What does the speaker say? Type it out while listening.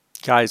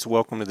Guys,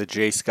 welcome to the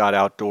J. Scott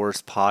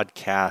Outdoors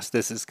podcast.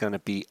 This is going to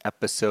be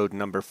episode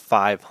number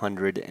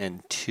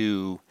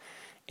 502,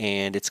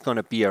 and it's going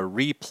to be a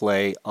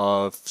replay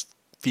of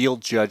field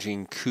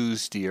judging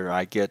Coues deer.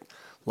 I get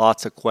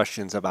lots of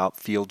questions about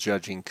field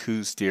judging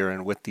Coues deer,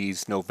 and with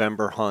these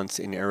November hunts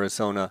in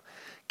Arizona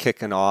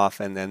kicking off,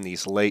 and then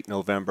these late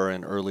November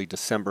and early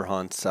December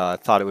hunts, I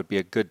thought it would be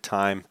a good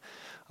time.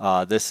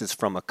 This is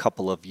from a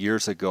couple of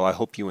years ago. I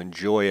hope you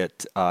enjoy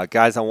it.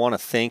 Guys, I want to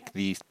thank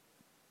the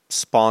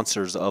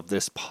sponsors of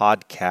this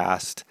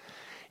podcast,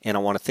 and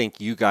I want to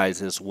thank you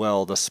guys as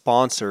well. The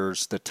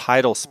sponsors, the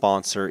title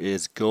sponsor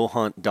is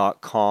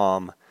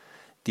GoHunt.com,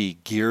 the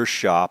gear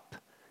shop,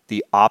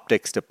 the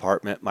optics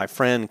department. My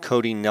friend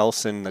Cody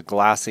Nelson, the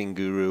glassing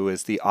guru,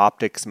 is the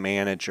optics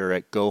manager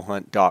at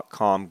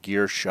GoHunt.com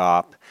gear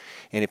shop.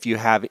 And if you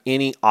have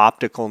any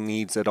optical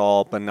needs at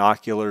all,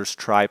 binoculars,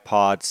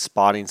 tripods,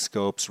 spotting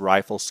scopes,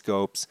 rifle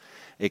scopes,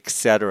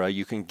 etc.,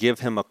 you can give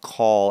him a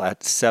call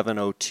at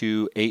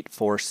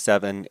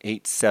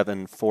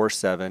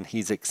 702-847-8747.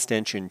 He's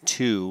extension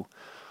 2.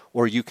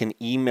 Or you can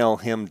email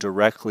him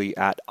directly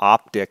at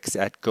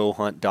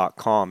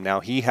optics@gohunt.com. Now,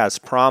 he has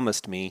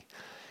promised me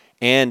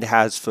and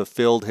has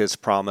fulfilled his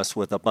promise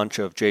with a bunch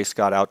of J.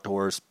 Scott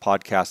Outdoors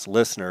podcast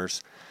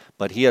listeners,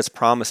 but he has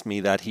promised me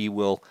that he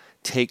will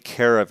take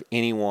care of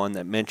anyone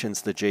that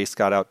mentions the J.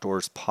 Scott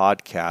Outdoors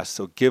podcast.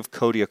 So give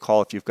Cody a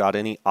call if you've got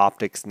any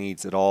optics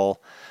needs at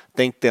all.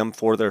 Thank them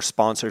for their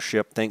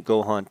sponsorship. Thank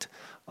Go Hunt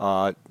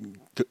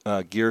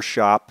Gear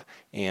Shop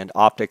and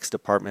Optics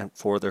Department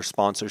for their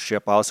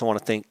sponsorship. I also want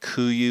to thank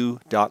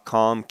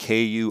Kuiu.com,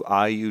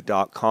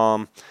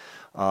 Kuiu.com.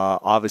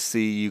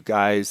 Obviously, you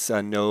guys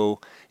know,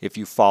 if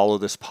you follow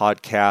this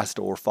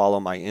podcast or follow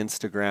my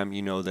Instagram,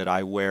 you know that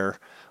I wear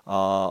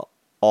all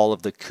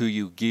of the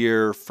Kuiu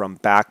gear, from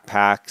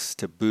backpacks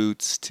to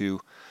boots to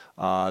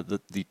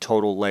the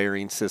total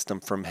layering system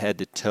from head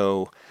to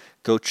toe.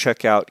 Go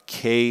check out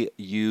Kuiu.com,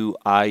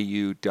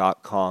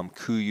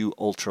 Kuiu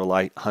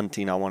Ultralight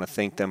Hunting. I want to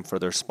thank them for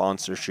their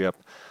sponsorship.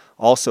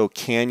 Also,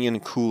 Canyon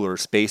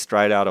Coolers, based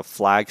right out of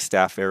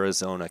Flagstaff,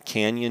 Arizona,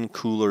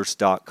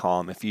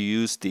 canyoncoolers.com. If you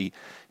use the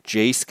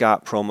J.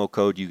 Scott promo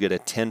code, you get a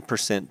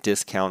 10%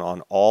 discount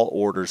on all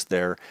orders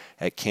there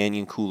at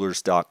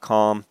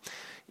canyoncoolers.com.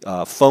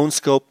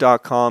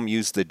 Phonescope.com,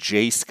 use the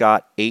J.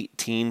 Scott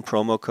 18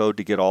 promo code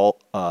to get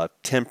all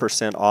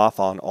 10%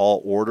 off on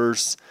all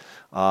orders.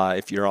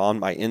 If you're on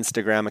my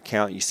Instagram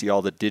account, you see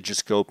all the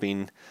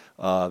digiscoping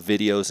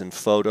videos and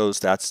photos.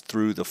 That's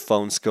through the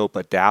Phonescope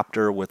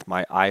adapter with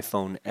my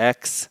iPhone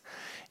X.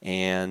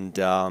 And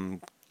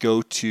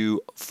go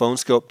to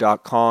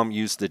phonescope.com,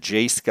 use the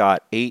J.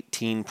 Scott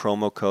 18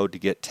 promo code to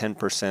get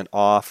 10%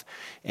 off.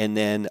 And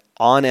then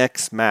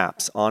onX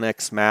Maps.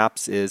 onX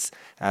Maps is,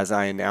 as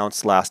I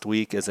announced last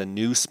week, is a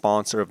new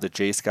sponsor of the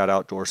J. Scott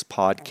Outdoors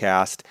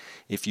podcast.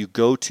 If you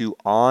go to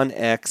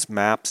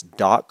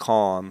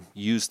onxmaps.com,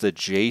 use the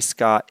J.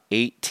 Scott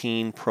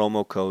 18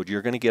 promo code,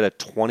 you're going to get a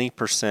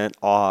 20%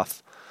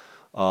 off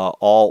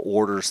all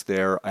orders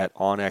there at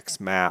onX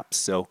Maps.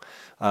 So,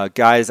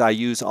 guys, I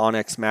use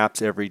onX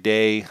Maps every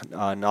day,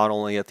 not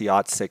only at the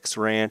Ot6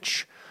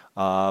 Ranch,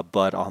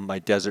 but on my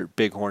desert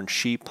bighorn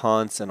sheep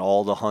hunts and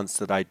all the hunts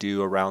that I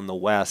do around the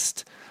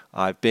West.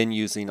 I've been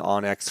using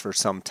onX for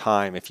some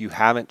time. If you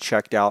haven't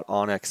checked out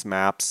onX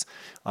Maps,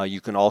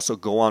 you can also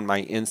go on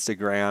my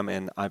Instagram,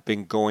 and I've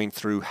been going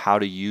through how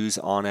to use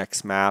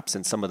onX Maps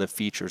and some of the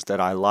features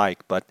that I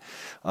like. But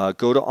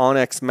go to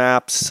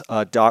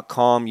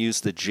onxmaps.com,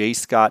 use the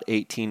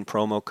JScott18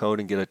 promo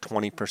code, and get a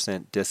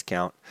 20%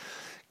 discount.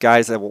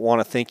 Guys, I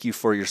want to thank you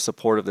for your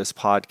support of this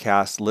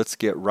podcast. Let's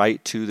get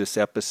right to this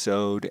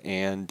episode.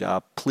 And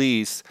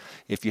please,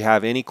 if you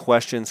have any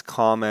questions,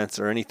 comments,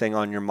 or anything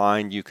on your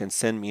mind, you can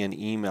send me an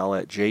email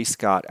at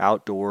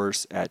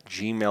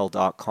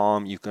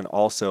jscottoutdoors@gmail.com. You can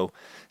also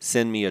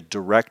send me a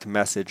direct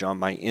message on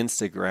my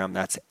Instagram.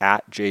 That's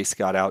at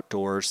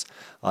jscottoutdoors.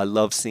 I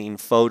love seeing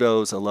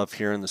photos. I love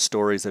hearing the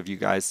stories of you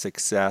guys'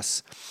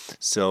 success.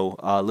 So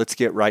let's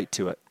get right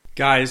to it.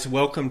 Guys,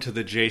 welcome to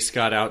the J.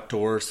 Scott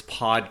Outdoors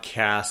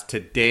podcast.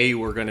 Today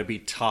we're going to be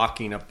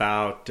talking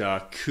about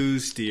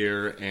Coues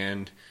deer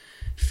and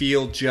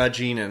field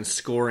judging and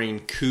scoring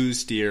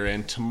Coues deer.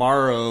 And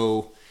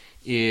tomorrow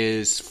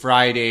is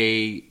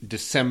Friday,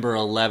 December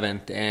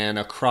 11th, and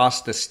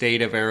across the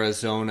state of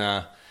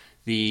Arizona,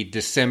 the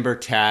December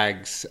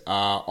tags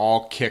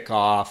all kick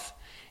off.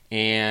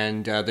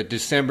 And the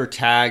December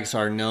tags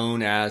are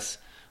known as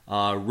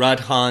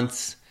rut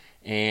hunts.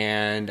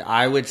 And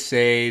I would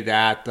say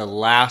that the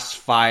last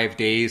 5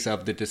 days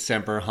of the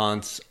December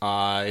hunts,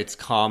 it's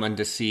common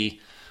to see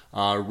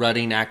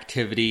rutting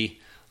activity.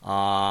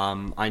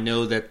 I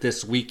know that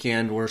this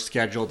weekend we're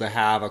scheduled to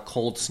have a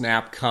cold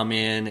snap come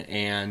in,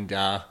 and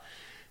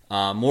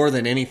more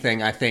than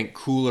anything, I think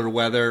cooler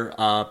weather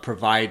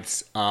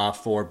provides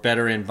for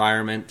better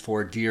environment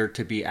for deer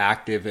to be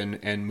active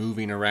and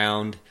moving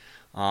around.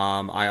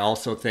 I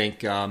also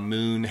think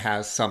moon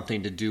has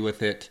something to do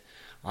with it.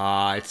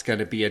 It's going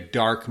to be a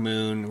dark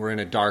moon. We're in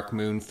a dark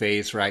moon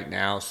phase right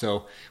now.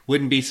 So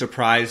wouldn't be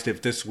surprised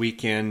if this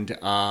weekend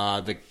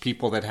the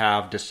people that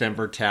have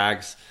December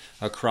tags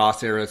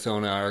across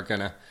Arizona are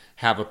going to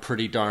have a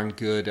pretty darn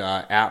good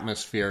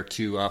atmosphere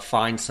to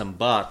find some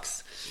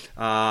bucks.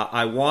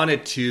 I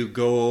wanted to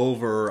go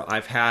over,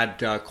 I've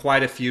had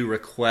quite a few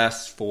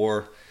requests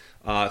for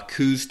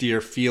Coues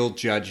deer field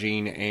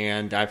judging,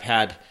 and I've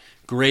had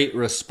great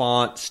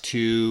response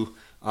to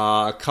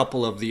a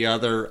couple of the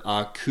other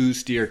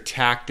Coues deer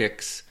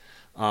tactics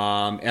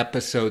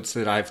episodes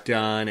that I've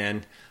done.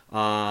 And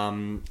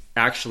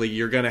actually,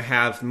 you're going to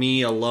have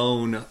me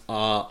alone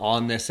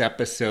on this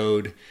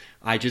episode.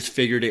 I just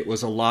figured it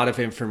was a lot of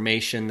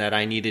information that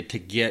I needed to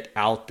get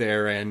out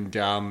there, and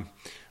so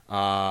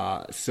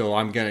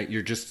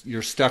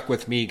you're stuck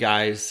with me,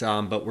 guys.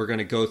 But we're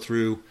gonna go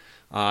through.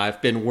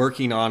 I've been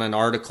working on an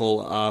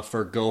article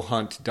for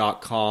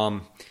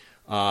GoHunt.com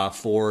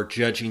for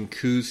judging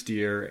Coues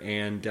deer,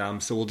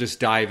 and so we'll just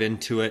dive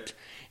into it.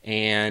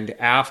 And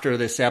after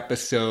this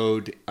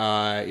episode,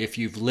 if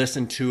you've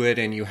listened to it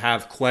and you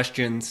have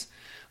questions,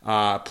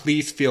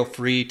 please feel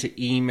free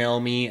to email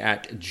me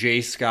at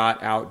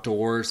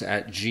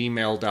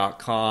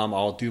jscottoutdoors@gmail.com.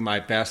 I'll do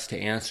my best to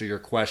answer your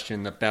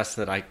question the best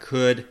that I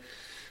could.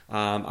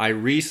 I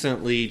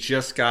recently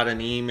just got an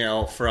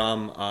email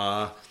from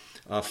a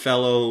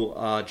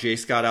fellow J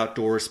Scott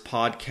Outdoors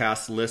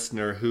podcast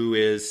listener who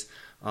is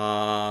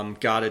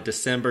got a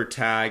December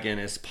tag in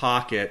his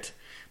pocket.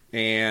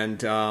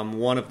 And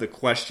one of the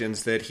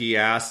questions that he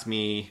asked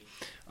me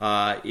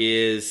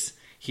is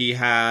he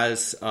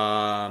has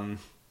a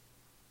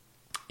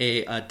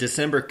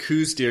December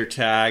Coues deer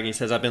tag. He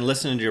says, I've been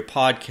listening to your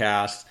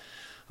podcast.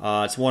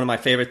 It's one of my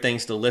favorite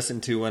things to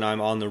listen to when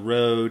I'm on the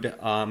road.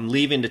 I'm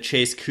leaving to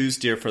chase Coues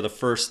deer for the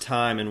first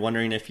time and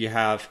wondering if you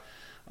have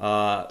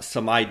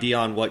some idea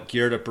on what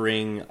gear to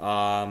bring.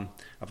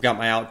 I've got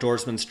my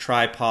Outdoorsman's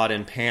tripod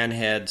and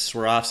panhead,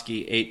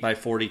 Swarovski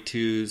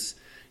 8x42s,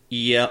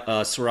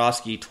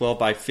 Swarovski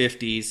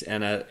 12x50s,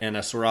 and a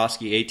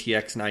Swarovski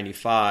ATX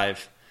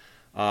 95.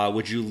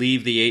 Would you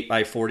leave the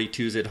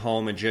 8x42s at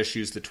home and just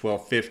use the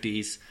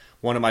 1250s?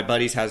 One of my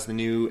buddies has the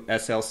new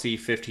SLC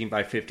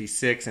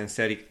 15x56 and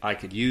said I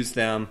could use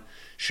them.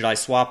 Should I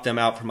swap them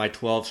out for my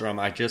 12s, or am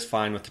I just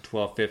fine with the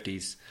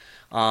 1250s?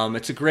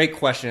 It's a great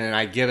question, and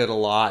I get it a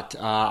lot.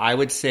 I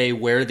would say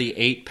wear the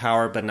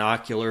 8-power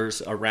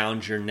binoculars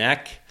around your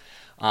neck.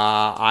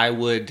 I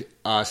would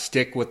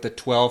stick with the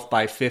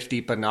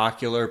 12x50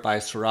 binocular by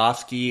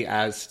Swarovski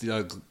as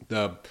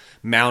the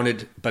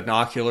mounted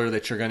binocular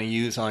that you're going to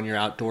use on your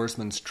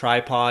Outdoorsman's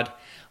tripod.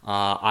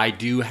 I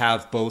do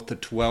have both the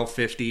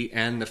 1250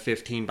 and the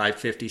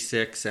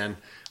 15x56, and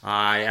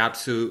I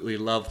absolutely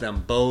love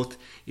them both.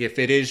 If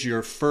it is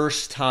your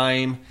first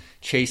time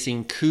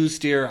chasing Coues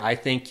deer, I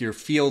think your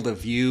field of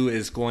view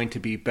is going to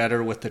be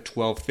better with the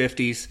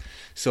 1250s.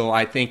 So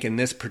I think in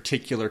this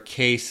particular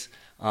case,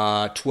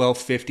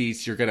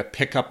 1250s, you're going to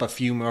pick up a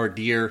few more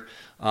deer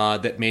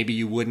that maybe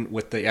you wouldn't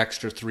with the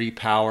extra 3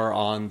 power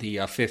on the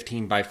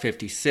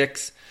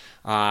 15x56.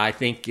 I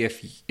think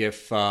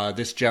if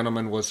this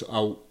gentleman was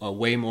a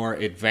way more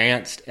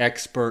advanced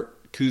expert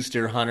Coues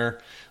deer hunter,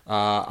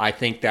 I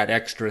think that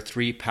extra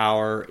 3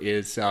 power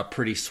is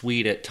pretty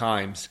sweet at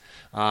times.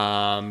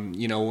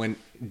 When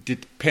it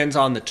depends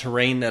on the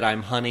terrain that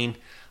I'm hunting.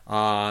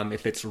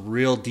 If it's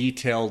real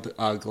detailed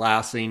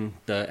glassing,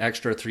 the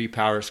extra 3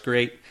 power is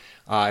great.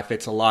 If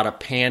it's a lot of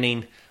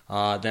panning,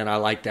 then I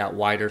like that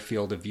wider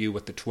field of view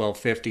with the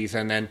 1250s.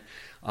 And then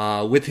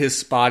with his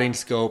spotting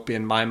scope,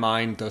 in my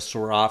mind, the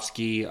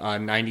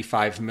Swarovski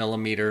 95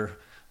 millimeter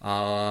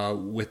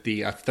with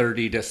the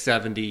 30 to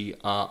 70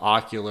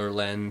 ocular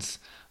lens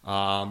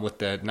with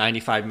the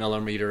 95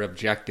 millimeter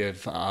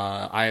objective.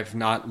 I have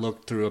not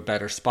looked through a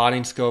better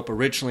spotting scope.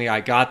 Originally,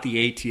 I got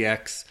the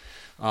ATX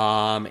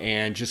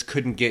and just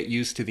couldn't get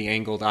used to the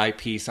angled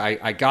eyepiece.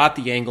 I got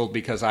the angled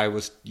because I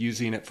was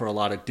using it for a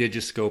lot of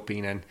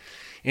digiscoping, and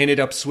ended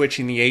up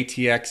switching the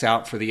ATX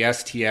out for the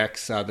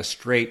STX. The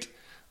straight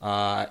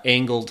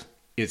angled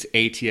is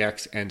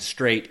ATX and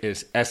straight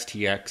is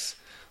STX,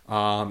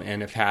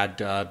 and have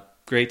had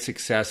great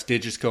success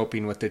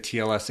digiscoping with the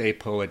TLS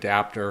APO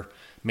adapter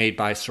made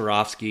by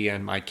Swarovski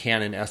and my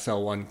Canon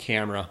SL1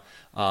 camera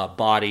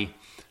body.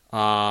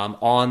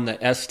 On the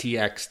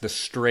STX, the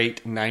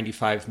straight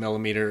 95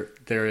 millimeter,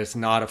 there is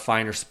not a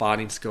finer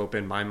spotting scope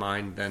in my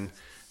mind than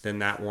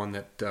that one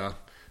that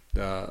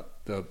the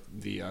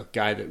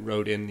guy that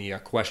wrote in the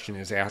question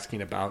is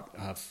asking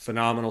about.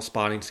 Phenomenal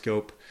spotting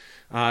scope.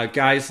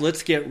 Guys,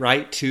 let's get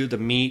right to the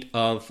meat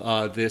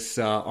of this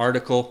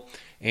article,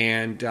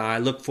 and I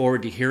look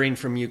forward to hearing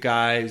from you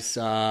guys.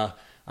 I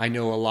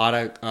know a lot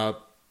of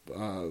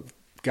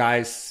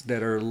guys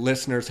that are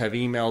listeners have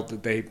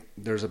emailed that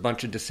there's a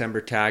bunch of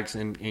December tags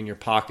in your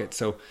pocket.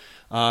 So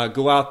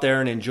go out there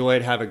and enjoy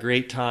it. Have a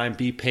great time.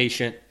 Be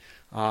patient.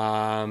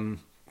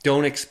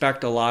 Don't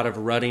expect a lot of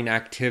rutting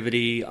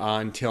activity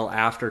until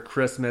after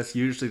Christmas.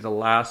 Usually the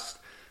last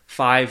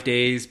 5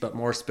 days, but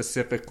more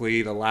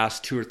specifically the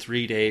last 2 or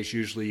 3 days,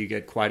 usually you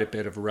get quite a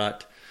bit of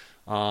rut.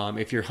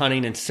 If you're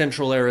hunting in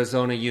central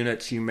Arizona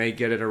units, you may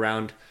get it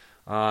around,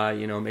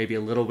 maybe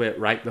a little bit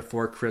right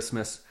before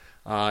Christmas.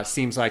 It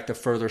seems like the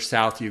further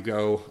south you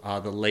go,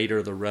 the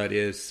later the rut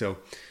is. So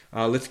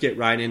let's get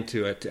right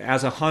into it.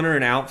 As a hunter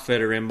and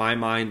outfitter, in my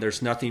mind,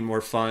 there's nothing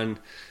more fun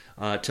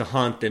to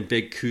hunt than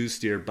big Coues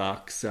deer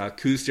bucks.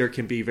 Coues deer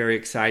can be very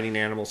exciting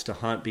animals to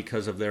hunt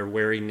because of their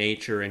wary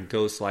nature and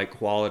ghost-like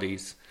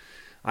qualities.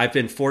 I've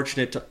been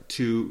fortunate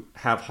to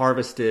have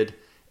harvested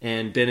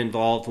and been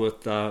involved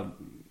with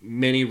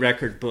many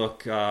record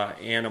book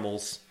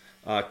animals,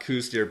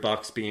 Coues deer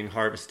bucks being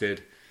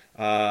harvested.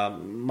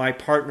 My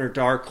partner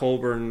Dar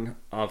Colburn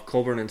of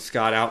Colburn and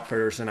Scott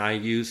Outfitters and I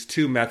use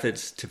two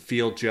methods to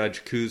field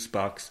judge Coues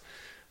bucks.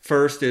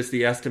 First is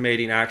the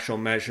estimating actual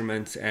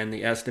measurements and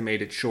the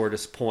estimated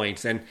shortest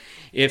points. And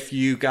if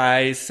you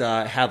guys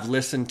have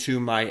listened to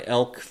my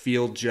elk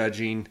field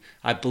judging,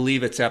 I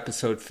believe it's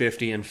episode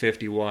 50 and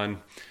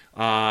 51.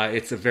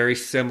 It's a very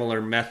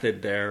similar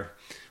method there.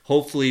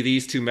 Hopefully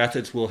these two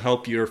methods will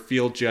help your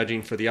field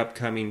judging for the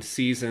upcoming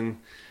season.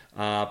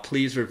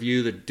 Please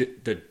review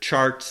the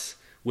charts,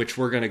 which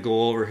we're going to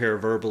go over here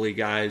verbally,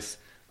 guys,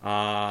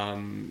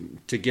 to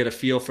get a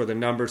feel for the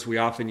numbers. We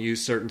often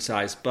use certain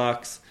size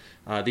bucks.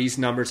 These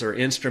numbers are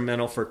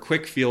instrumental for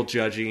quick field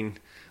judging.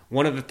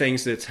 One of the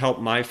things that's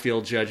helped my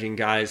field judging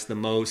guys the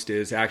most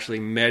is actually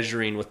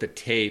measuring with the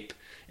tape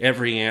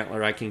every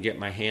antler I can get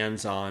my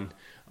hands on.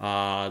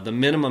 The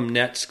minimum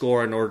net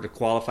score in order to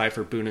qualify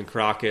for Boone and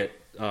Crockett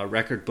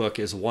record book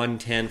is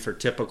 110 for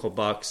typical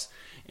bucks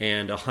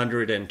and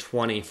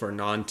 120 for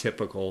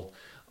non-typical.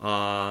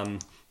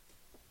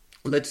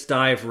 Let's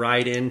dive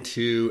right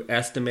into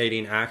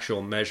estimating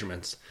actual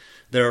measurements.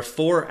 There are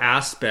four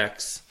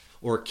aspects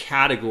or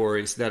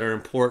categories that are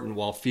important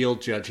while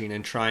field judging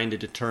and trying to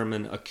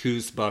determine a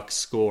Coues buck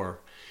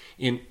score.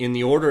 In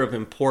the order of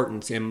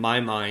importance, in my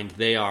mind,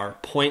 they are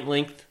point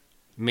length,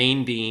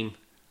 main beam,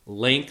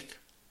 length,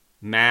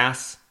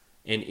 mass,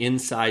 and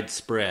inside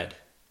spread.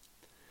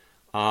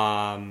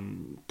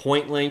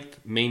 Point length,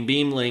 main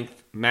beam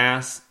length,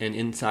 mass, and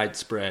inside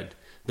spread.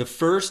 The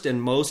first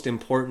and most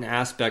important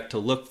aspect to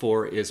look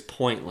for is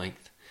point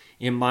length.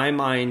 In my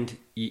mind,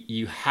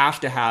 you have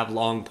to have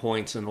long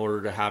points in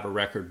order to have a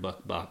record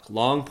book buck.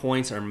 Long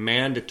points are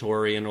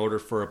mandatory in order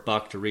for a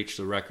buck to reach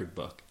the record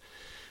book.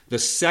 The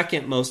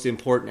second most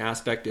important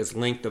aspect is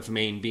length of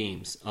main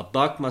beams. A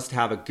buck must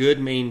have a good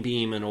main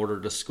beam in order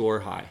to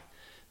score high.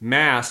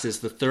 Mass is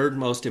the third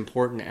most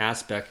important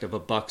aspect of a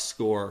buck's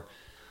score,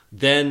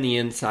 then the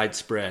inside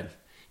spread.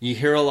 You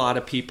hear a lot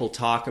of people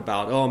talk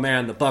about, oh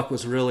man, the buck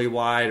was really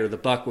wide or the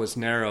buck was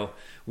narrow.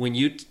 When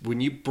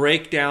you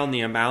break down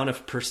the amount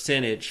of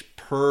percentage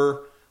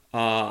per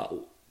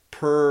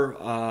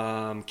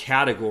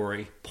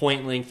category,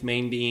 point length,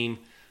 main beam,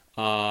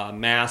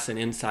 mass, and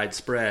inside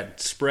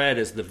spread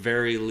is the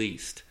very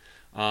least.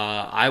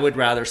 I would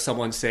rather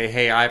someone say,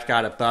 hey, I've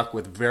got a buck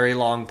with very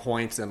long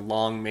points and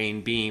long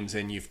main beams,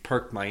 and you've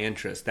perked my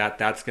interest.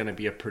 That's going to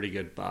be a pretty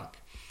good buck.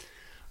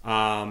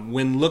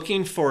 When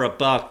looking for a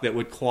buck that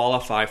would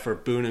qualify for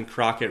Boone and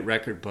Crockett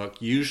record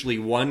book, usually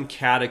one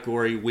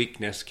category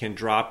weakness can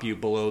drop you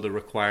below the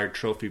required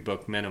trophy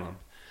book minimum.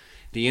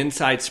 The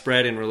inside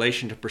spread in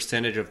relation to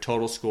percentage of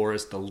total score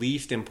is the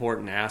least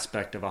important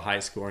aspect of a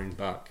high-scoring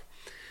buck.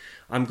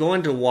 I'm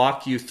going to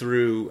walk you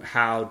through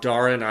how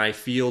Dara and I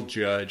field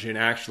judge and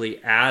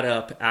actually add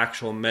up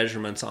actual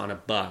measurements on a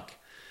buck.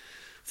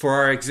 For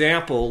our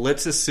example,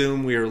 let's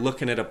assume we are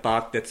looking at a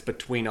buck that's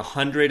between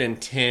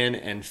 110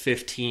 and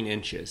 15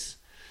 inches.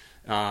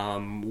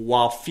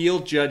 While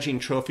field judging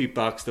trophy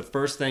bucks, the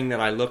first thing that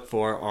I look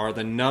for are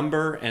the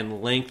number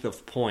and length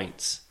of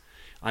points.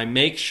 I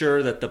make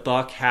sure that the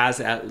buck has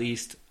at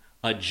least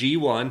a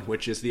G1,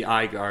 which is the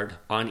eye guard,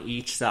 on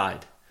each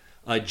side,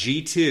 a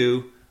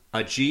G2,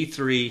 a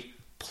G3,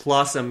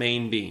 plus a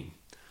main beam.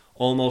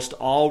 Almost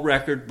all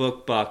record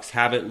book bucks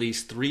have at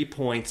least 3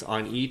 points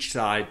on each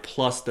side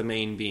plus the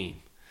main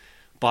beam.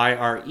 By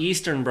our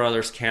Eastern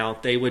Brothers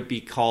count, they would be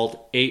called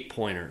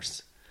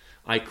 8-pointers.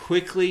 I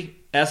quickly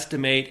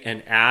estimate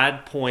and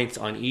add points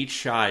on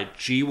each side,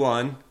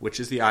 G1,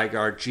 which is the eye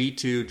guard,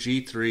 G2,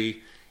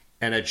 G3,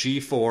 and a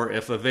G4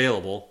 if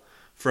available,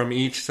 from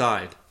each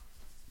side.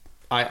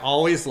 I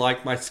always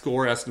like my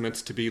score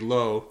estimates to be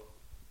low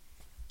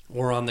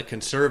or on the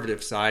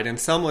conservative side, and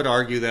some would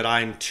argue that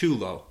I'm too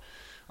low.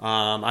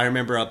 I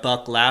remember a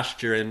buck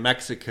last year in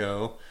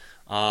Mexico.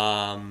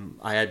 I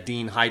had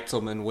Dean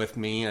Heitzelman with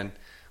me, and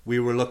we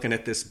were looking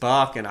at this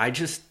buck, and I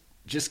just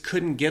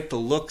couldn't get the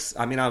looks.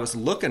 I mean, I was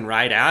looking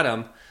right at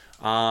him,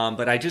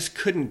 but I just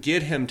couldn't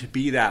get him to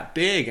be that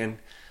big. And,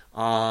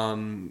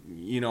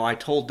 I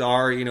told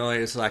Dar, it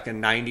was like a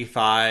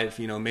 95,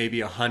 maybe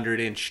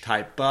 100-inch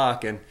type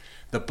buck. And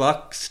the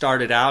buck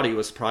started out, he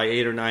was probably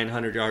 800 or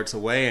 900 yards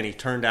away, and he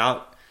turned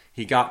out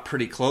he got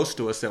pretty close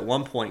to us at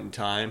one point in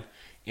time.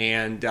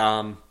 And,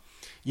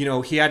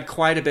 he had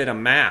quite a bit of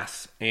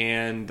mass,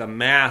 and the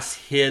mass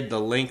hid the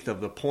length of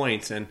the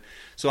points. And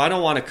so I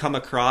don't want to come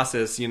across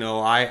as,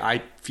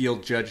 I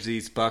field judge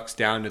these bucks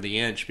down to the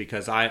inch,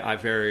 because I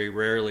very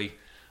rarely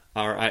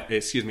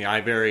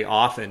I very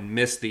often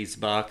miss these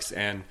bucks,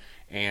 but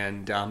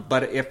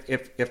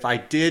if I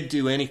did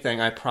do anything,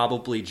 I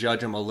probably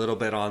judge them a little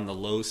bit on the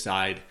low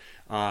side,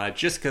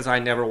 just because I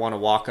never want to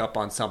walk up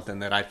on something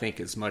that I think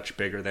is much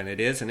bigger than it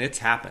is, and it's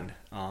happened.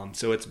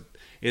 So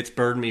it's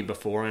burned me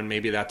before, and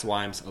maybe that's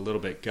why I'm a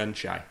little bit gun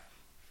shy.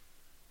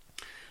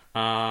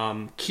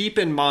 Keep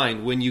in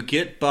mind, when you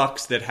get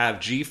bucks that have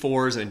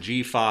G4s and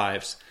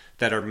G5s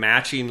that are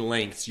matching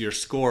lengths, your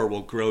score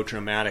will grow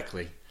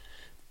dramatically.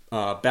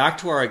 Back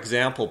to our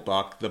example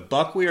buck, the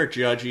buck we are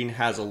judging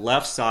has a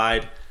left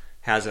side,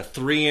 has a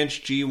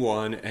 3-inch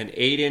G1, an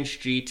 8-inch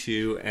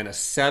G2, and a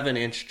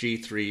 7-inch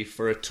G3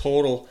 for a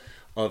total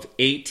of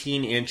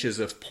 18 inches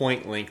of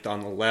point length on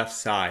the left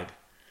side.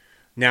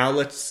 Now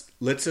let's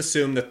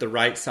assume that the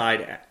right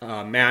side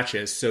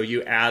matches, so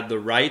you add the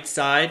right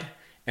side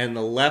and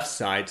the left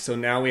side, so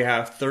now we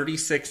have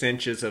 36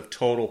 inches of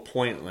total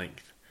point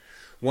length.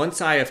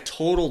 Once I have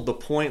totaled the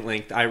point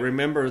length, I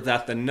remember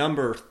that the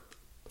number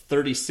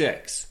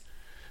 36.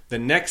 The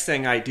next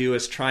thing I do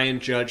is try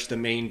and judge the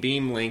main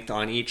beam length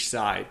on each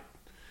side.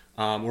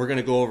 We're going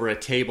to go over a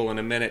table in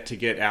a minute to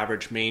get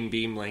average main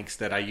beam lengths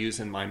that I use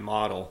in my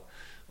model.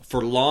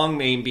 For long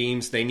main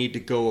beams, they need to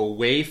go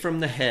away from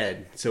the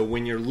head. So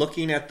when you're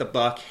looking at the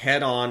buck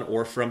head on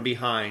or from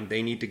behind,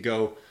 they need to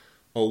go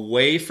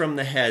away from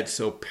the head,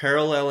 so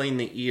paralleling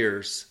the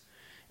ears,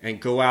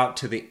 and go out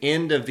to the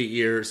end of the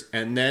ears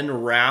and then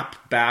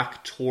wrap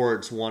back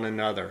towards one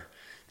another.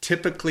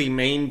 Typically,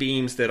 main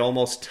beams that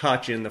almost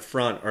touch in the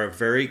front are a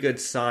very good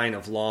sign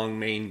of long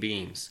main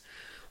beams.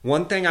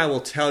 One thing I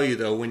will tell you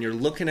though, when you're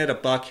looking at a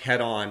buck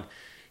head on,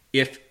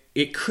 if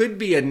it could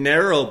be a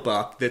narrow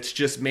buck that's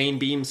just main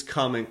beams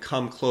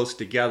come close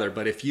together,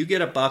 but if you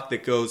get a buck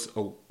that goes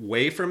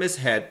away from his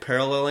head,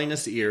 paralleling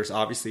his ears,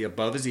 obviously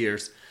above his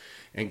ears,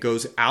 and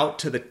goes out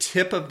to the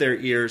tip of their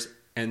ears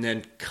and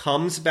then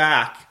comes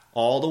back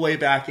all the way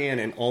back in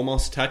and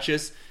almost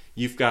touches,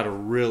 you've got a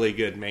really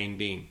good main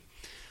beam.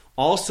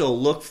 Also,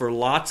 look for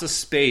lots of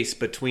space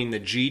between the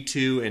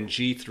G2 and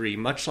G3,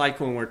 much like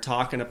when we're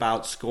talking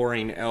about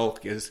scoring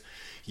elk, is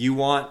you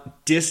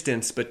want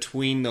distance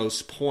between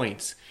those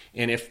points.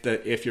 And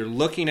if you're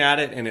looking at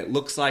it and it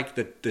looks like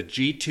the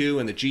G2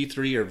 and the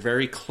G3 are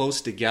very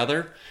close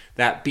together,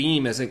 that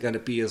beam isn't going to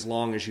be as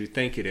long as you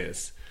think it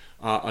is.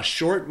 A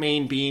short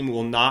main beam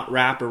will not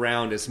wrap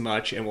around as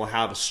much and will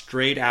have a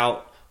straight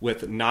out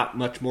with not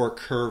much more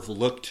curved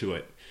look to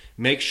it.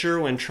 Make sure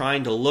when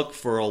trying to look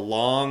for a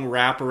long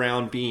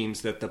wraparound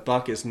beams that the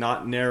buck is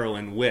not narrow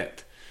in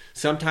width.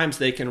 Sometimes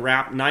they can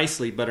wrap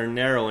nicely but are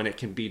narrow and it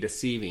can be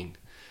deceiving.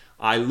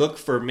 I look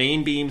for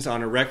main beams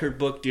on a record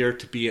book deer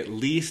to be at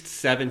least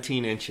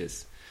 17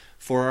 inches.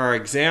 For our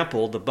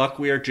example, the buck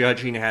we are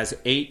judging has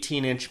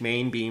 18-inch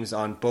main beams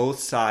on both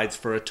sides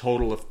for a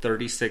total of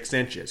 36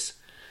 inches.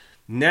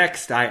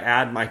 Next, I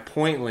add my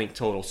point length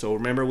total. So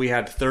remember, we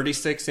had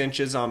 36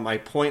 inches on my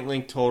point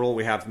length total.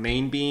 We have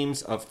main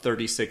beams of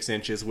 36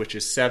 inches, which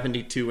is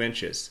 72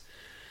 inches.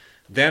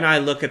 Then I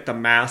look at the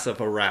mass of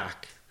a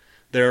rack.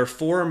 There are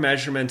 4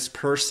 measurements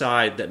per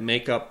side that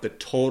make up the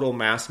total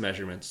mass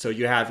measurements. So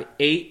you have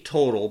 8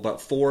 total,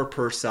 but 4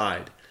 per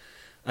side.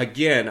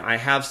 Again, I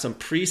have some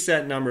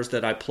preset numbers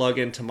that I plug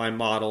into my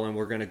model, and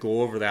we're going to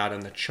go over that in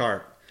the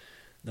chart.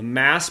 The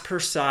mass per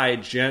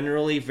side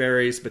generally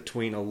varies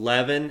between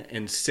 11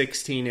 and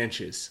 16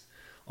 inches.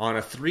 On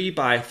a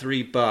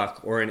 3x3 buck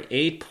or an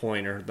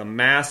 8-pointer, the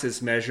mass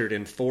is measured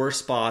in 4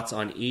 spots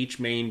on each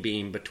main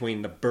beam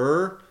between the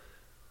burr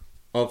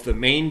of the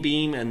main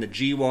beam and the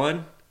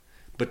G1,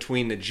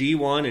 between the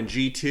G1 and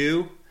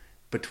G2,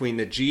 between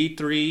the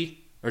G2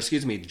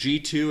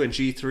 and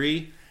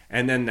G3,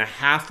 and then the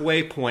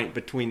halfway point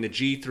between the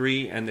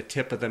G3 and the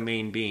tip of the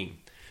main beam.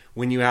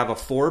 When you have a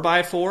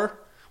 4x4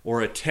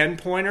 or a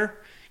 10-pointer,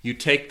 you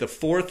take the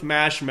 4th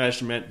mass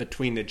measurement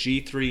between the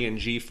G3 and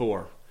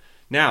G4.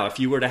 Now, if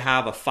you were to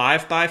have a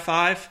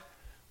 5x5,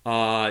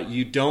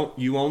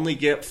 you only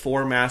get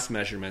 4 mass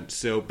measurements.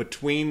 So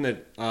between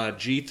the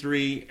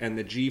G3 and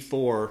the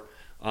G4,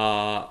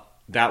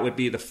 that would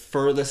be the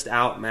furthest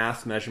out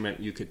mass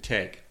measurement you could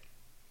take.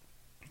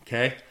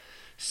 Okay?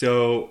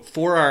 So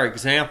for our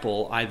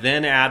example, I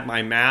then add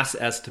my mass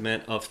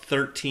estimate of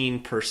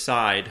 13 per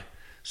side,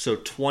 so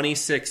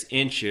 26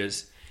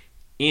 inches,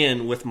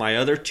 in with my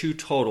other 2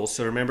 totals.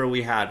 So remember,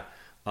 we had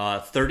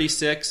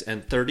 36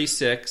 and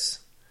 36.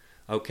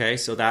 Okay,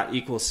 so that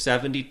equals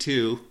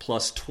 72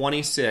 plus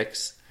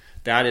 26.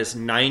 That is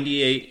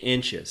 98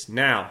 inches.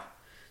 Now,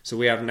 so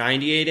we have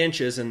 98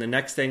 inches, and the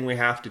next thing we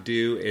have to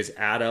do is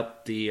add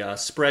up the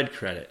spread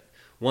credit.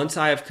 Once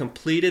I have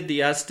completed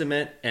the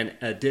estimate and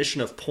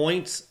addition of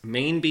points,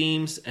 main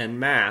beams, and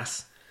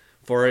mass,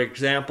 for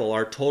example,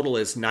 our total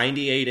is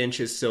 98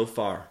 inches so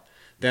far.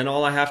 Then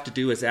all I have to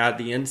do is add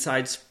the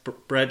inside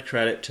spread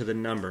credit to the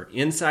number.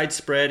 Inside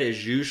spread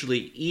is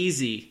usually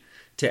easy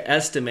to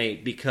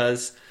estimate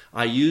because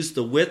I use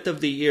the width of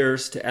the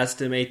ears to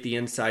estimate the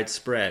inside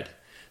spread.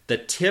 The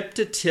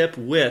tip-to-tip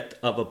width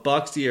of a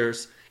buck's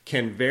ears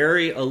can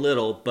vary a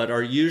little, but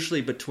are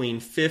usually between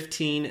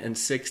 15 and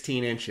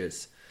 16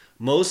 inches.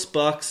 Most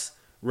bucks'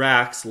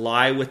 racks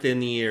lie within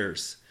the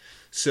ears.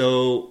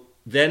 So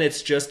then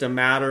it's just a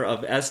matter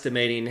of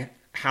estimating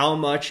how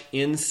much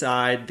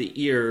inside the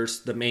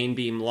ears the main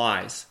beam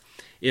lies.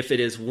 If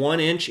it is 1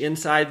 inch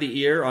inside the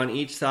ear on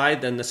each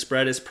side, then the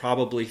spread is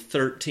probably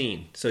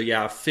 13. So you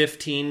have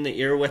 15, the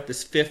ear width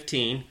is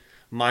 15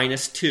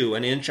 minus 2,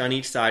 an inch on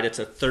each side. It's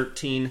a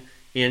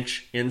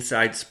 13-inch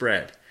inside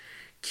spread.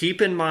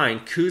 Keep in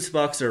mind, Coues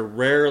bucks are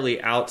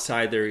rarely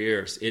outside their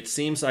ears. It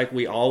seems like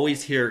we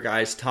always hear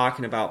guys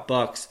talking about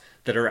bucks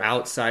that are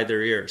outside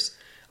their ears.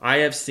 I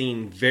have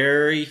seen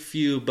very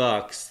few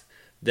bucks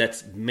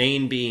that's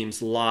main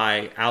beams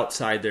lie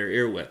outside their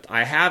ear width.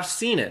 I have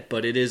seen it,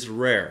 but it is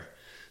rare.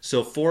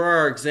 So for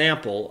our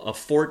example, a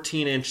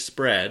 14-inch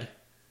spread,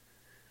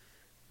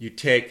 you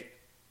take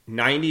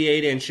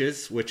 98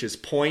 inches, which is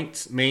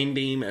points, main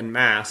beam, and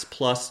mass,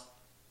 plus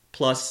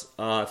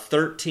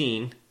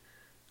 13.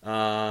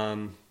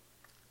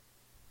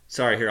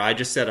 Sorry, here, I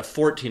just said a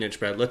 14-inch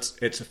spread.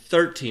 It's a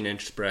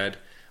 13-inch spread.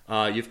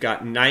 You've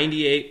got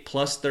 98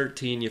 plus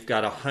 13. You've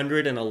got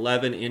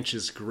 111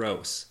 inches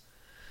gross.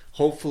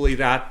 Hopefully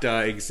that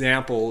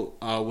example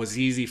was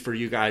easy for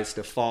you guys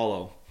to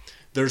follow.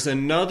 There's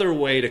another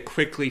way to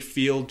quickly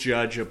field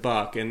judge a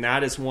buck, and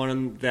that is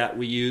one that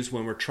we use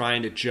when we're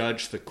trying to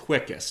judge the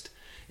quickest.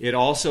 It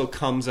also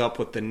comes up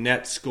with the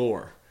net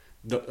score,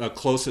 the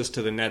closest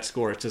to the net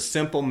score. It's a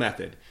simple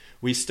method.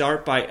 We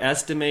start by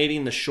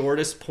estimating the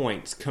shortest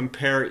points.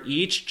 Compare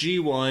each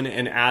G1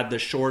 and add the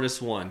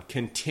shortest one.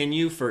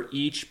 Continue for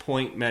each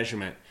point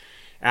measurement.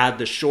 Add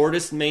the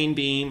shortest main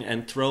beam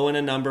and throw in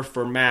a number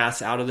for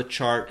mass out of the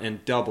chart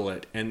and double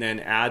it, and then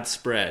add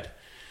spread.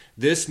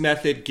 This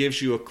method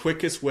gives you a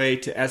quickest way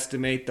to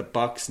estimate the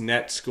buck's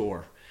net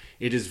score.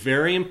 It is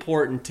very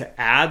important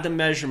to add the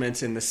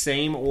measurements in the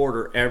same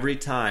order every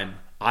time.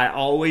 I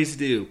always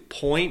do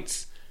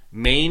points,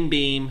 main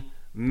beam,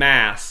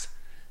 mass,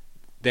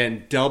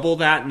 then double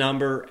that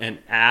number and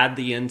add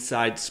the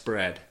inside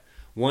spread.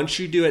 Once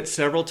you do it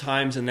several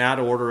times in that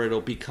order,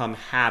 it'll become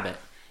habit.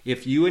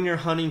 If you and your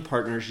hunting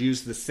partners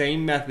use the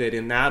same method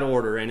in that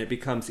order, and it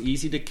becomes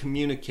easy to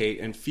communicate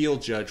and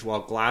field judge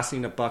while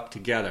glassing a buck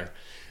together,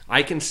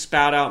 I can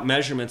spout out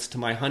measurements to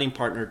my hunting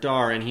partner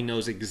Dar, and he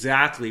knows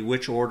exactly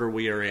which order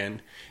we are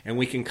in, and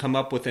we can come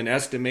up with an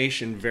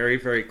estimation very,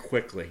 very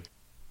quickly.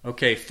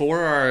 Okay, for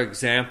our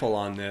example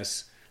on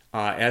this,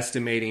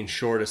 estimating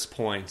shortest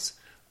points,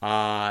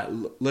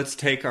 let's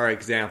take our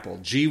example.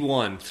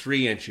 G1,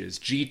 3 inches.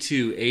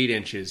 G2, 8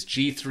 inches.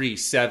 G3,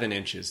 7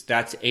 inches.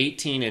 That's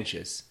 18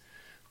 inches.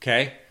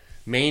 Okay?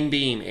 Main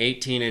beam,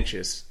 18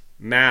 inches.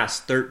 Mass,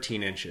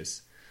 13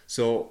 inches.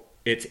 So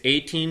it's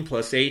 18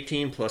 plus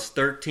 18 plus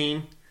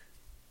 13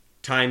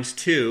 times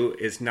 2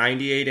 is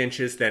 98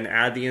 inches. Then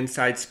add the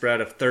inside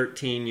spread of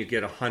 13, you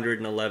get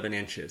 111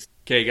 inches.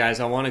 Okay, guys,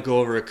 I want to go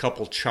over a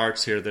couple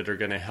charts here that are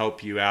going to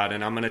help you out,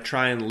 and I'm going to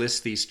try and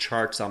list these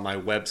charts on my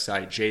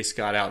website,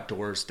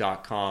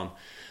 jscottoutdoors.com.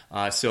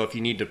 So if you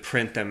need to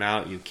print them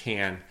out, you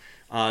can.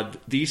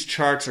 These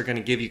charts are going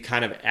to give you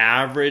kind of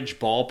average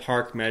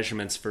ballpark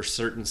measurements for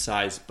certain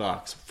size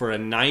bucks. For a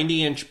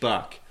 90-inch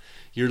buck,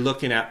 you're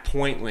looking at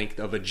point length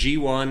of a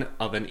G1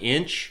 of 1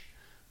 inch,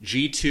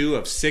 G2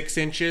 of 6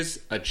 inches,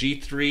 a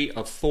G3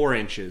 of 4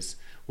 inches,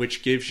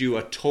 which gives you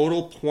a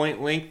total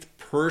point length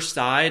per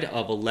side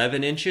of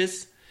 11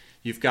 inches.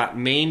 You've got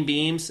main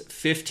beams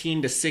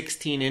 15 to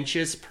 16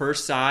 inches per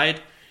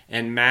side,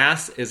 and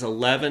mass is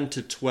 11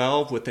 to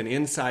 12 with an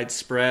inside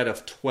spread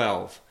of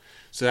 12.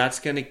 So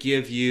that's going to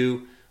give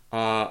you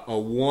a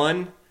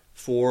 1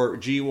 for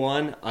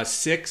G1, a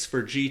 6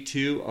 for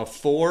G2, a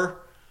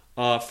 4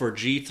 for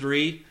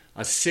G3,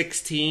 a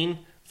 16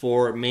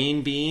 for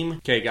main beam.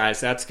 Okay, guys,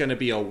 that's going to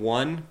be a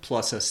 1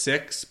 plus a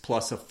 6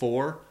 plus a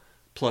 4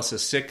 plus a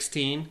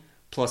 16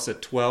 plus a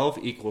 12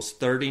 equals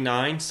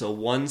 39. So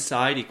one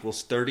side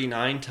equals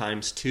 39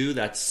 times 2.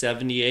 That's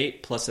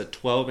 78 plus a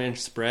 12-inch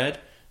spread.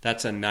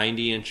 That's a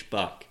 90-inch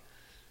buck.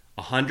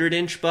 A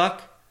 100-inch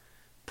buck,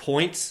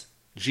 points,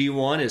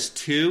 G1 is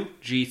 2,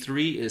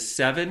 G3 is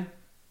 7.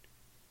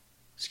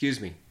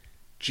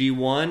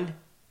 G1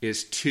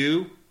 is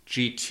 2,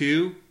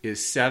 G2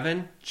 is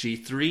 7,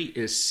 G3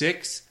 is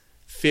 6,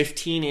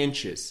 15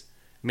 inches.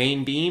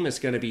 Main beam is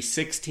going to be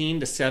 16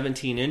 to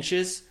 17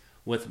 inches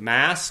with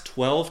mass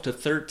 12 to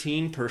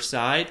 13 per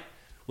side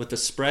with a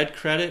spread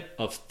credit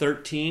of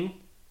 13.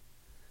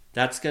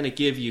 That's going to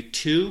give you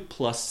 2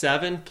 plus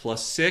 7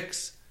 plus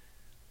 6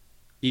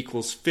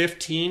 equals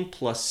 15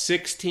 plus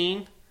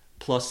 16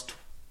 plus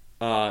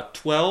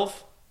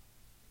 12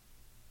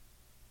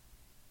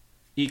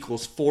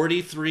 equals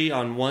 43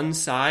 on one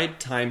side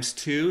times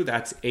 2.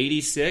 That's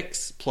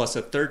 86 plus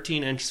a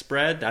 13-inch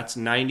spread. That's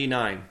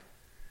 99.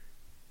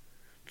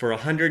 For a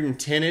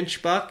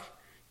 110-inch buck,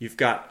 you've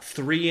got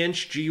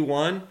 3-inch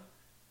G1,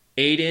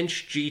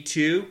 8-inch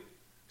G2,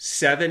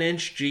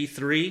 7-inch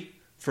G3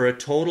 for a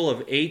total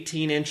of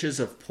 18 inches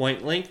of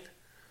point length,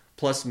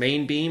 plus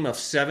main beam of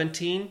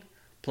 17,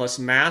 plus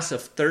mass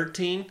of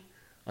 13,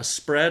 a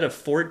spread of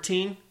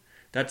 14.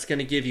 That's going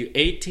to give you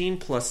 18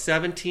 plus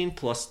 17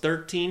 plus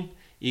 13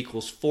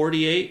 equals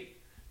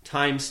 48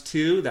 times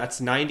 2,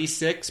 that's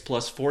 96,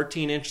 plus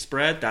 14-inch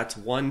spread, that's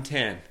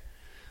 110.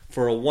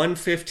 For a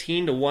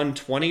 115 to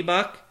 120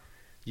 buck,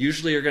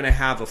 usually you're going to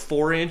have a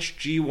 4-inch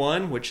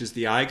G1, which is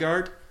the eye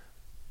guard,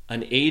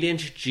 an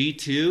 8-inch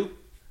G2,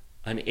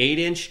 an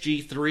 8-inch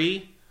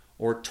G3,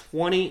 or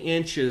 20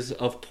 inches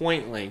of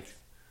point length.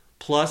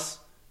 Plus,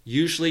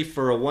 usually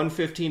for a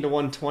 115 to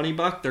 120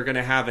 buck, they're going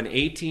to have an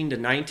 18 to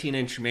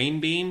 19-inch main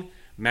beam.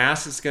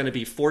 Mass is going to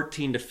be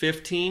 14 to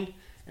 15,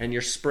 and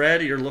your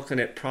spread, you're looking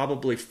at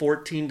probably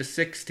 14 to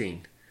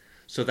 16.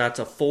 So that's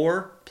a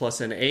 4 plus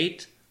an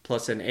 8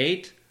 plus an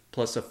 8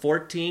 plus a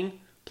 14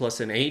 plus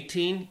an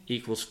 18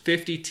 equals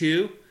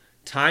 52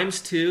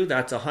 times 2,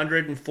 that's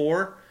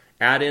 104.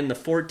 Add in the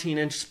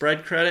 14-inch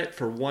spread credit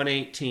for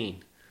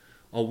 118.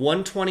 A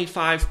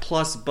 125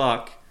 plus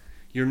buck,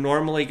 you're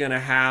normally going to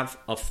have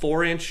a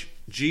 4-inch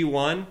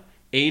G1,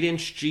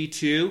 8-inch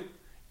G2,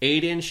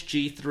 8-inch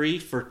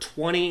G3 for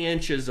 20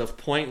 inches of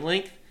point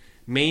length.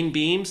 Main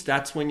beams,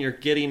 that's when you're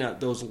getting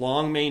those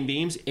long main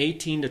beams,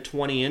 18 to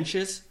 20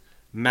 inches.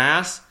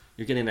 Mass,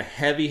 you're getting a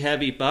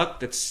heavy buck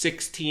that's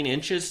 16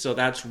 inches, so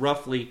that's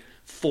roughly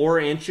 4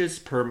 inches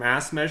per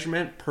mass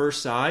measurement per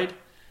side,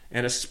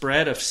 and a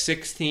spread of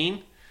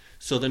 16.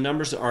 So the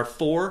numbers are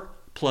 4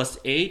 plus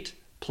 8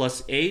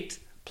 plus 8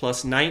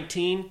 plus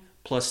 19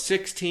 plus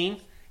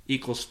 16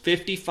 equals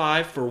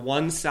 55 for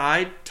one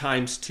side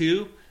times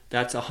 2,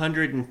 that's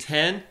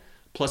 110,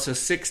 plus a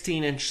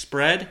 16-inch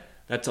spread,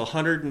 that's a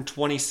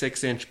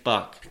 126-inch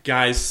buck.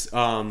 Guys,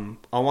 I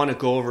want to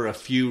go over a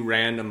few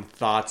random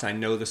thoughts. I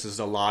know this is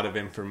a lot of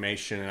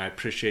information, and I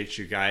appreciate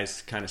you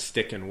guys kind of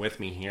sticking with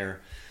me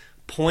here.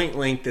 Point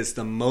length is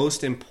the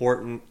most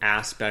important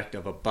aspect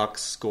of a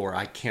buck's score.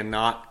 I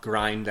cannot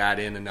grind that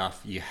in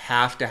enough. You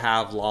have to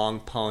have long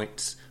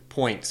points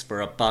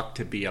for a buck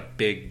to be a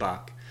big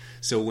buck.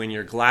 So when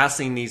you're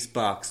glassing these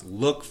bucks,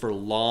 look for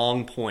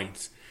long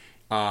points.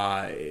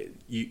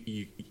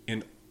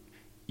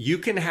 You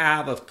can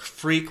have a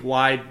freak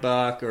wide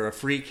buck or a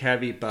freak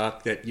heavy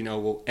buck that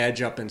will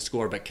edge up and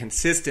score, but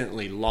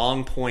consistently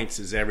long points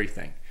is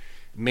everything.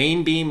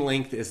 Main beam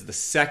length is the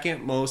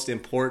second most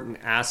important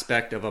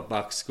aspect of a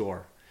buck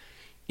score.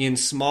 In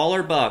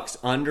smaller bucks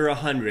under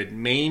 100,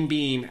 main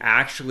beam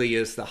actually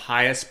is the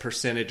highest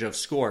percentage of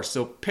score.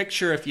 So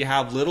picture if you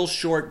have little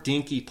short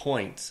dinky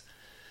points,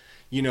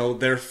 their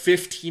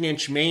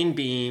 15-inch main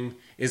beam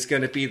is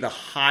going to be the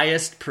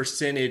highest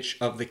percentage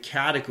of the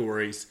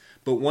categories.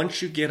 But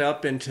once you get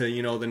up into,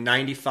 the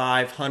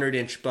 95,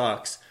 100-inch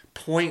bucks,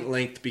 point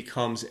length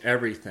becomes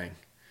everything.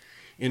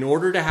 In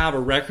order to have a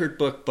record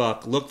book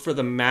buck, look for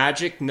the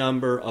magic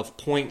number of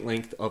point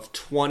length of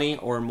 20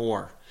 or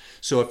more.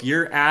 So if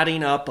you're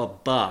adding up a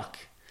buck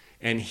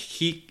and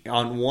he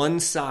on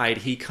one side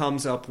he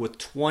comes up with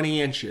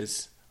 20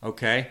 inches,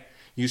 okay?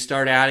 You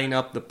start adding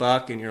up the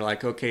buck and you're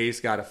like, okay,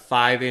 he's got a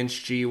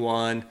 5-inch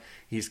G1,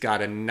 he's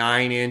got a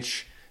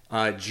 9-inch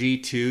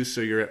G2, so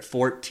you're at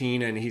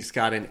 14, and he's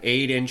got an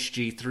 8-inch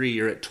G3,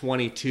 you're at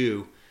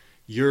 22.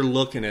 You're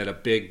looking at a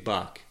big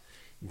buck.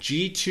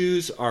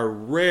 G2s are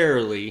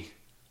rarely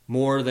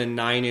more than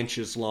 9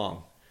 inches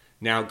long.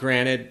 Now,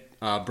 granted,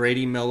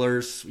 Brady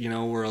Miller's,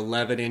 were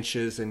 11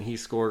 inches and he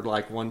scored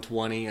like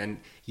 120. And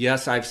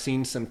yes, I've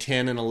seen some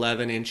 10 and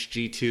 11-inch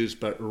G2s,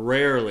 but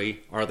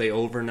rarely are they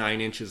over 9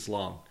 inches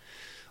long.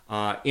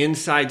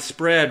 Inside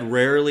spread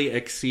rarely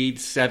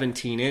exceeds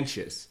 17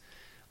 inches.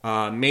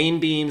 Main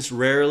beams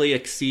rarely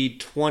exceed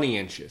 20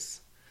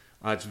 inches.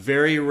 It's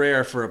very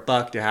rare for a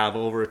buck to have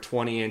over a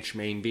 20-inch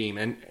main beam.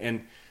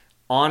 And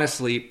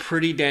honestly,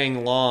 pretty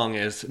dang long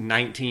is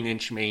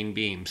 19-inch main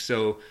beam.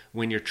 So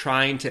when you're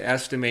trying to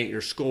estimate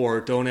your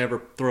score, don't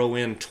ever throw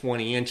in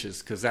 20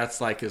 inches because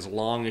that's like as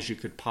long as you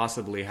could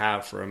possibly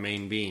have for a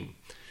main beam.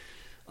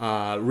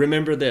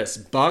 Remember this,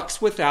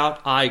 bucks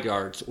without eye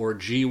guards or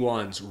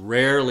G1s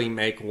rarely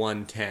make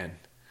 110.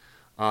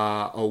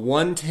 A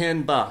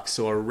 110 buck,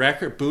 so a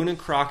record Boone &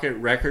 Crockett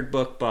record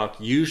book buck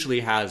usually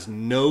has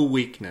no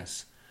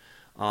weakness.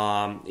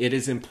 It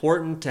is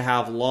important to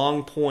have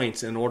long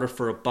points in order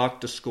for a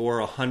buck to score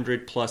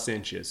 100 plus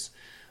inches.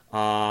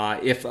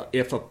 If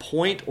a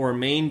point or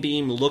main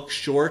beam looks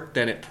short,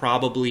 then it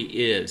probably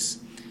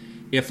is.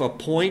 If a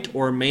point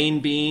or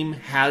main beam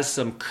has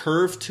some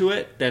curve to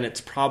it, then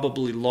it's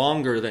probably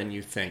longer than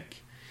you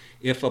think.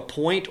 If a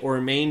point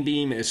or main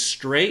beam is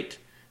straight,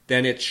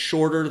 then it's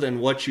shorter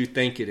than what you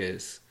think it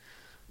is.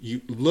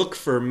 You look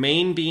for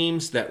main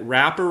beams that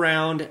wrap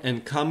around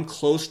and come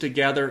close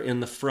together in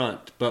the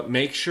front, but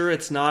make sure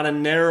it's not a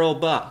narrow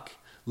buck.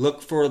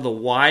 Look for the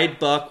wide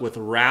buck with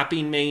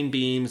wrapping main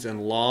beams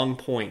and long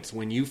points.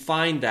 When you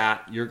find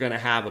that, you're going to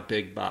have a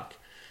big buck.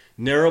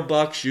 Narrow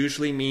bucks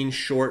usually mean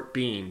short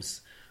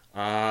beams.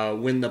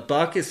 When the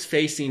buck is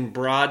facing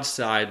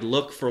broadside,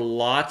 look for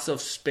lots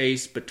of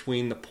space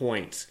between the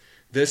points.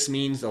 This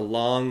means a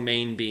long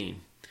main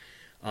beam.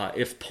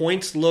 If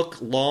points look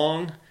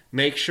long,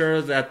 make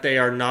sure that they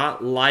are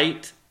not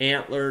light,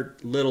 antlered,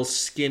 little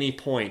skinny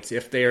points.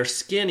 If they are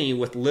skinny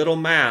with little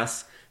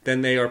mass,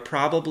 then they are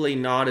probably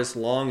not as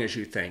long as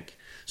you think.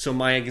 So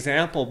my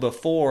example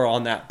before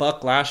on that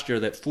buck last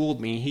year that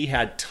fooled me, he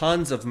had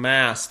tons of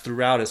mass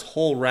throughout his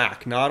whole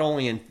rack, not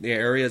only in the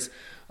areas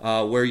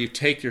where you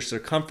take your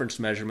circumference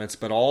measurements,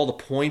 but all the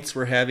points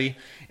were heavy,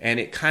 and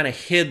it kind of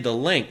hid the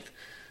length.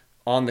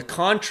 On the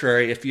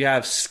contrary, if you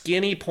have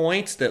skinny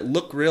points that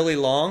look really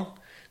long,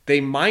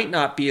 they might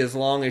not be as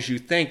long as you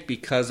think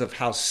because of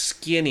how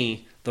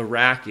skinny the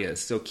rack is.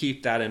 So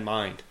keep that in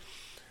mind.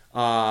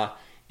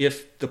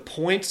 If the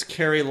points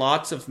carry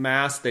lots of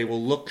mass, they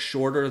will look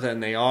shorter than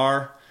they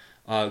are.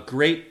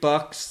 Great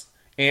bucks'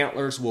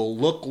 antlers will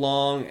look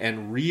long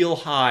and real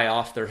high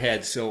off their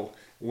head. So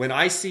when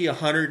I see a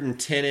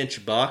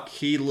 110-inch buck,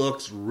 he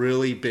looks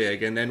really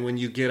big. And then when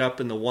you get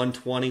up in the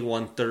 120,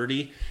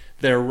 130,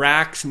 their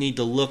racks need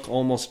to look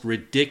almost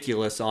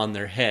ridiculous on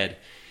their head.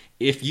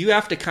 If you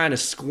have to kind of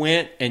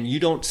squint and you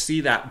don't see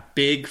that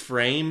big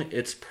frame,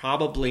 it's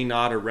probably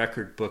not a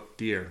record book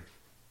deer.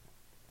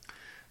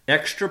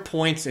 Extra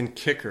points and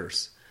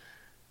kickers.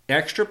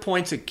 Extra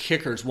points and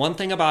kickers. One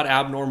thing about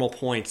abnormal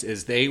points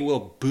is they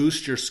will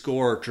boost your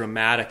score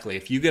dramatically.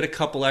 If you get a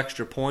couple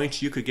extra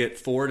points, you could get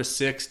 4 to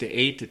 6 to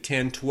 8 to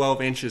 10,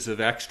 12 inches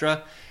of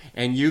extra.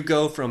 And you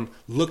go from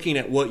looking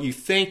at what you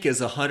think is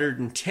a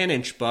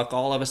 110-inch buck,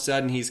 all of a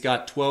sudden he's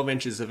got 12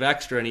 inches of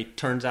extra and he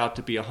turns out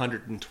to be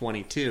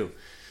 122.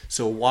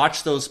 So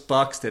watch those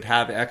bucks that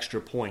have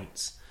extra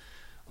points.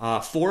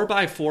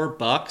 4x4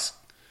 bucks,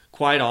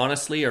 quite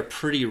honestly, are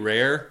pretty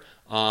rare.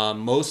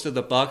 Most of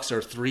the bucks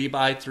are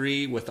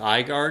 3x3 with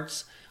eye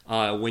guards.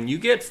 When you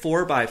get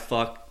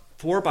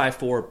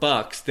 4x4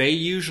 bucks, they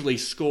usually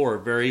score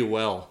very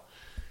well.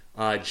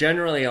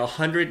 Generally,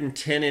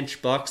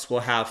 110-inch bucks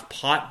will have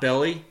pot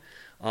belly.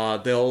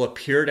 They'll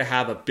appear to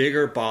have a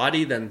bigger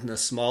body than the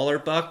smaller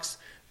bucks.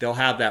 They'll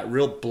have that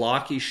real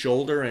blocky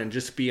shoulder and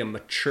just be a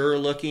mature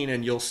looking,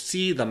 and you'll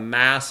see the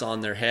mass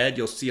on their head.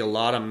 You'll see a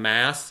lot of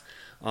mass.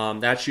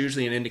 That's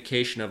usually an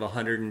indication of a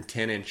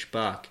 110-inch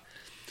buck.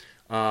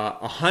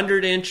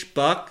 100-inch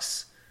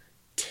bucks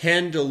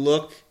tend to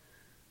look,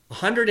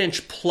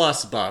 100-inch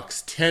plus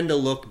bucks tend to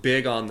look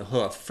big on the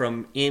hoof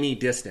from any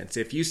distance.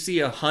 If you see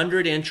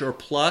 100-inch or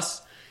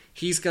plus,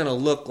 he's going to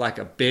look like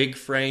a big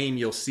frame.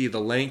 You'll see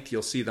the length.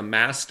 You'll see the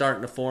mass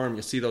starting to form.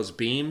 You'll see those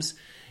beams.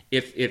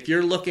 If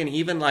you're looking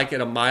even like at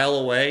a mile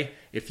away,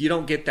 if you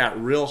don't get that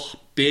real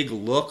big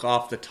look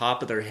off the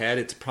top of their head,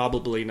 it's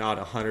probably not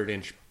a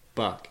 100-inch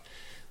buck.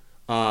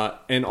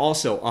 And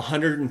also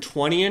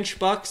 120-inch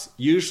bucks,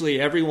 usually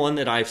every one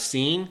that I've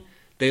seen,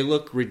 they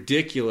look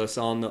ridiculous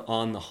on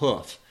the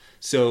hoof.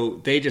 So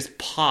they just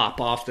pop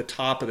off the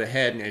top of the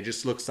head and it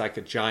just looks like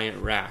a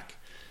giant rack.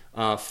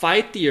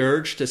 Fight the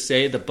urge to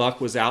say the buck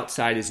was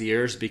outside his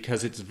ears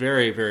because it's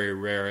very, very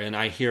rare and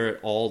I hear it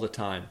all the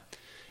time.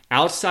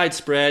 Outside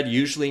spread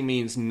usually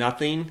means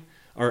nothing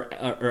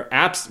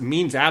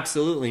means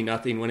absolutely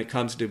nothing when it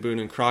comes to Boone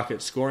and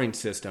Crockett scoring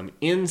system.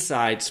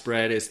 Inside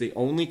spread is the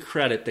only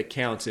credit that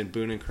counts in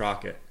Boone and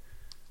Crockett.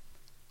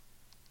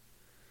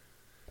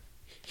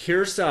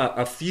 Here's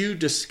a few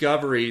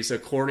discoveries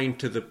according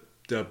to the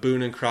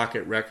Boone and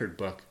Crockett record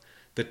book.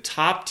 The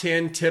top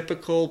 10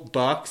 typical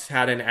bucks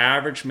had an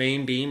average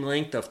main beam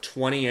length of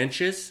 20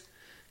 inches.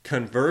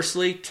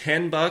 Conversely,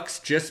 10 bucks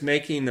just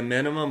making the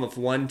minimum of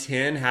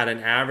 110 had an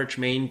average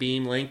main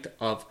beam length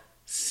of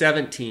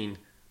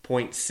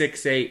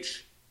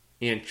 17.68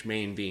 inch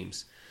main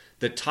beams.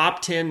 The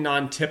top 10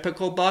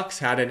 non-typical bucks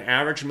had an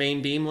average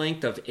main beam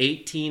length of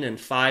 18 and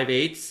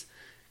 5/8.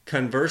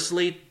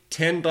 Conversely,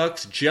 10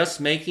 bucks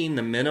just making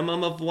the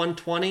minimum of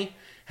 120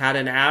 had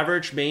an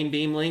average main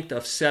beam length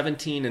of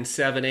 17 and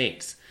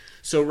 7/8.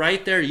 So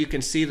right there you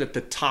can see that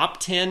the top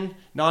 10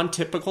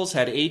 non-typicals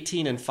had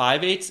 18 and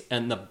 5/8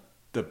 and the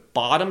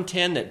bottom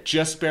 10 that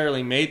just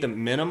barely made the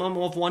minimum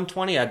of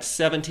 120 had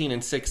 17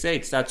 and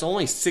 6/8. That's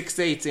only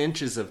 6/8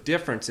 inches of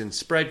difference in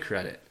spread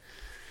credit.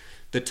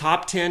 The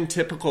top 10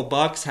 typical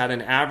bucks had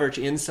an average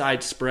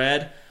inside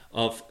spread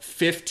of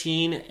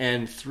 15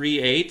 and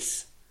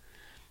 3/8.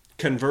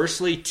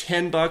 Conversely,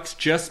 10 bucks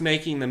just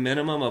making the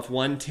minimum of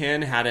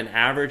 110 had an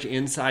average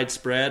inside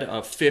spread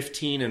of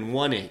 15 and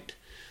 1/8.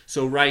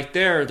 So right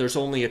there, there's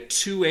only a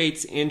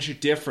 2/8 inch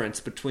difference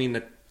between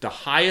the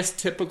highest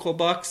typical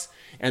bucks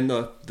and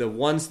the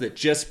ones that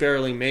just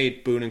barely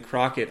made Boone and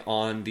Crockett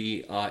on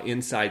the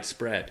inside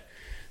spread.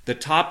 The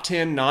top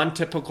 10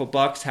 non-typical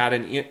bucks had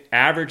an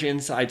average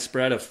inside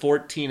spread of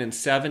 14 and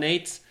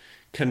 7/8.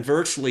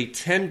 Conversely,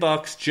 10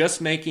 bucks just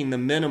making the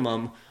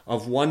minimum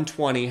of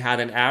 120 had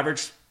an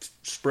average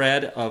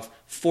spread of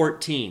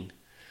 14.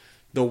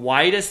 The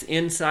widest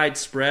inside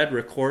spread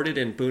recorded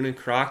in Boone and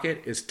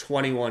Crockett is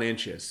 21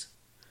 inches.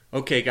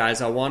 Okay, guys,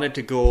 I wanted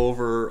to go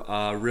over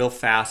real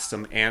fast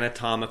some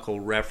anatomical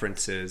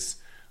references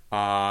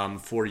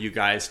for you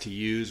guys to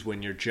use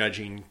when you're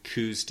judging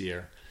Coues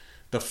deer.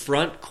 The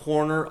front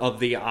corner of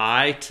the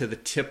eye to the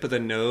tip of the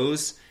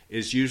nose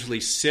is usually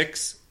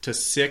 6 to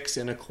 6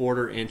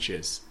 1/4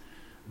 inches.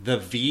 The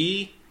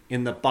V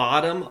in the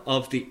bottom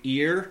of the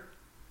ear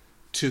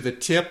to the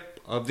tip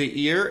of the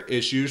ear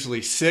is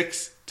usually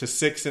 6 to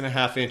 6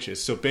 1/2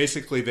 inches. So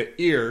basically the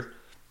ear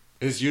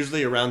is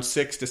usually around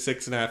 6 to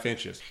 6.5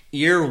 inches.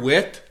 Ear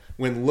width,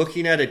 when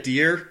looking at a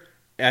deer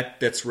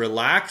that's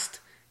relaxed,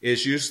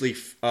 is usually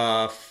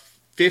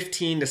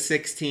 15 to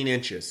 16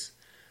 inches.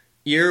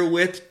 Ear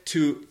width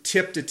to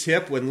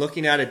tip, when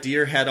looking at a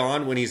deer head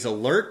on when he's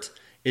alert,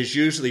 is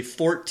usually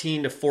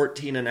 14 to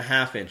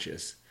 14.5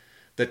 inches.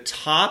 The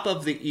top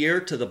of the ear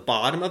to the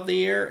bottom of the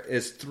ear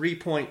is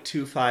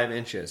 3.25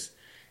 inches.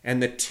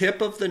 And the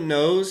tip of the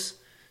nose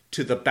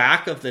to the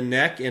back of the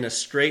neck in a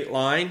straight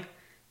line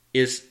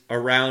is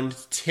around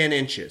 10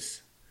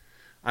 inches.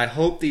 I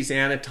hope these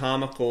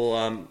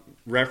anatomical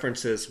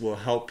references will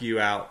help you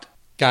out.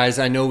 Guys,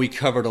 I know we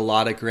covered a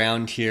lot of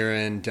ground here,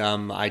 and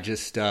I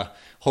just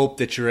hope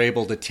that you're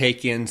able to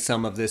take in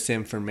some of this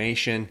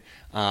information.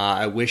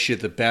 I wish you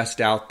the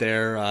best out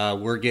there.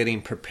 We're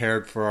getting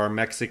prepared for our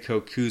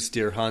Mexico Coues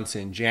deer hunts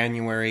in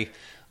January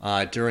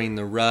during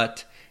the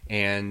rut,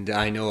 and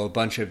I know a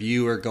bunch of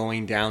you are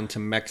going down to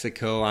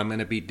Mexico. I'm going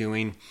to be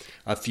doing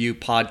a few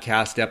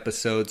podcast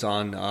episodes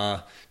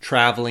on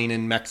traveling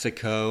in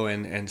Mexico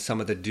and some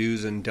of the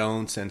do's and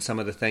don'ts and some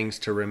of the things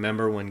to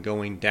remember when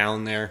going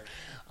down there.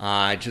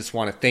 I just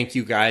want to thank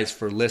you guys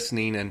for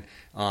listening and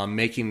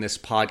making this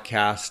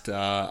podcast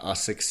a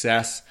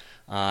success.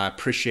 I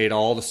appreciate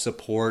all the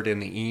support and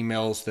the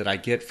emails that I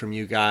get from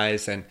you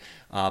guys. And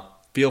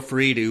feel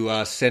free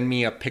to send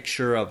me a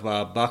picture of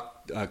a buck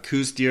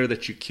Coues deer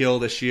that you kill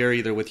this year,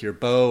 either with your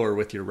bow or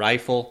with your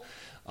rifle.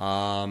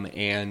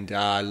 And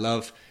I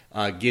love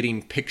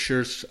getting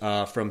pictures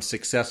from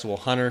successful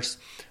hunters.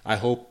 I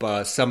hope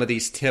some of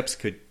these tips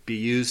could be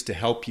used to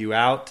help you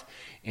out.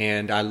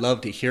 And I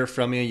love to hear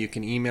from you. You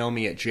can email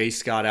me at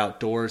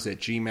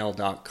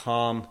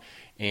jscottoutdoors@gmail.com.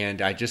 And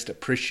I just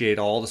appreciate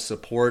all the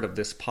support of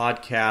this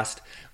podcast.